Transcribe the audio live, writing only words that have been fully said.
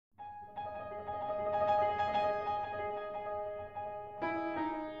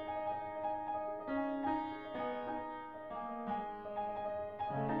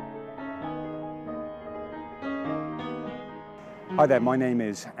Hi there, my name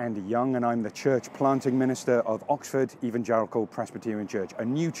is Andy Young and I'm the Church Planting Minister of Oxford Evangelical Presbyterian Church, a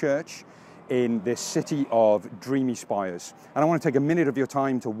new church in this city of dreamy spires. And I want to take a minute of your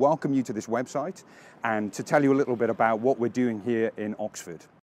time to welcome you to this website and to tell you a little bit about what we're doing here in Oxford.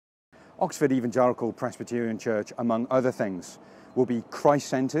 Oxford Evangelical Presbyterian Church, among other things, will be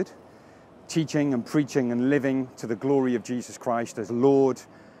Christ-centered, teaching and preaching and living to the glory of Jesus Christ as Lord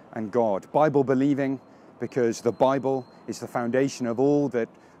and God. Bible-believing, because the Bible is the foundation of all that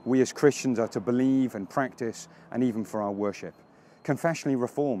we as Christians are to believe and practice, and even for our worship. Confessionally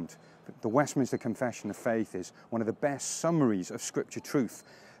reformed. The Westminster Confession of Faith is one of the best summaries of Scripture truth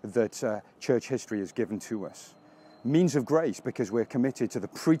that church history has given to us. Means of grace, because we're committed to the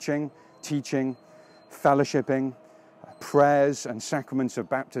preaching, teaching, fellowshipping, prayers and sacraments of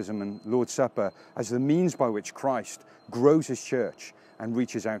baptism and Lord's Supper as the means by which Christ grows his church and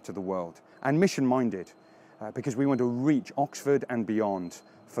reaches out to the world. And mission-minded, because we want to reach Oxford and beyond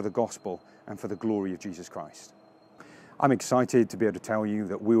for the gospel and for the glory of Jesus Christ. I'm excited to be able to tell you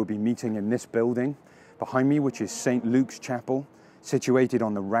that we will be meeting in this building behind me, which is St. Luke's Chapel, situated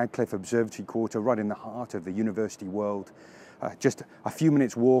on the Radcliffe Observatory Quarter, right in the heart of the university world. Just a few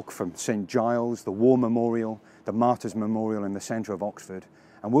minutes walk from St. Giles, the War Memorial, the Martyrs Memorial in the centre of Oxford.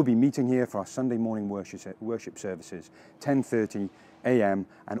 And we'll be meeting here for our Sunday morning worship services, 10:30 a.m,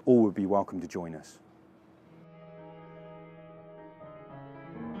 and all will be welcome to join us.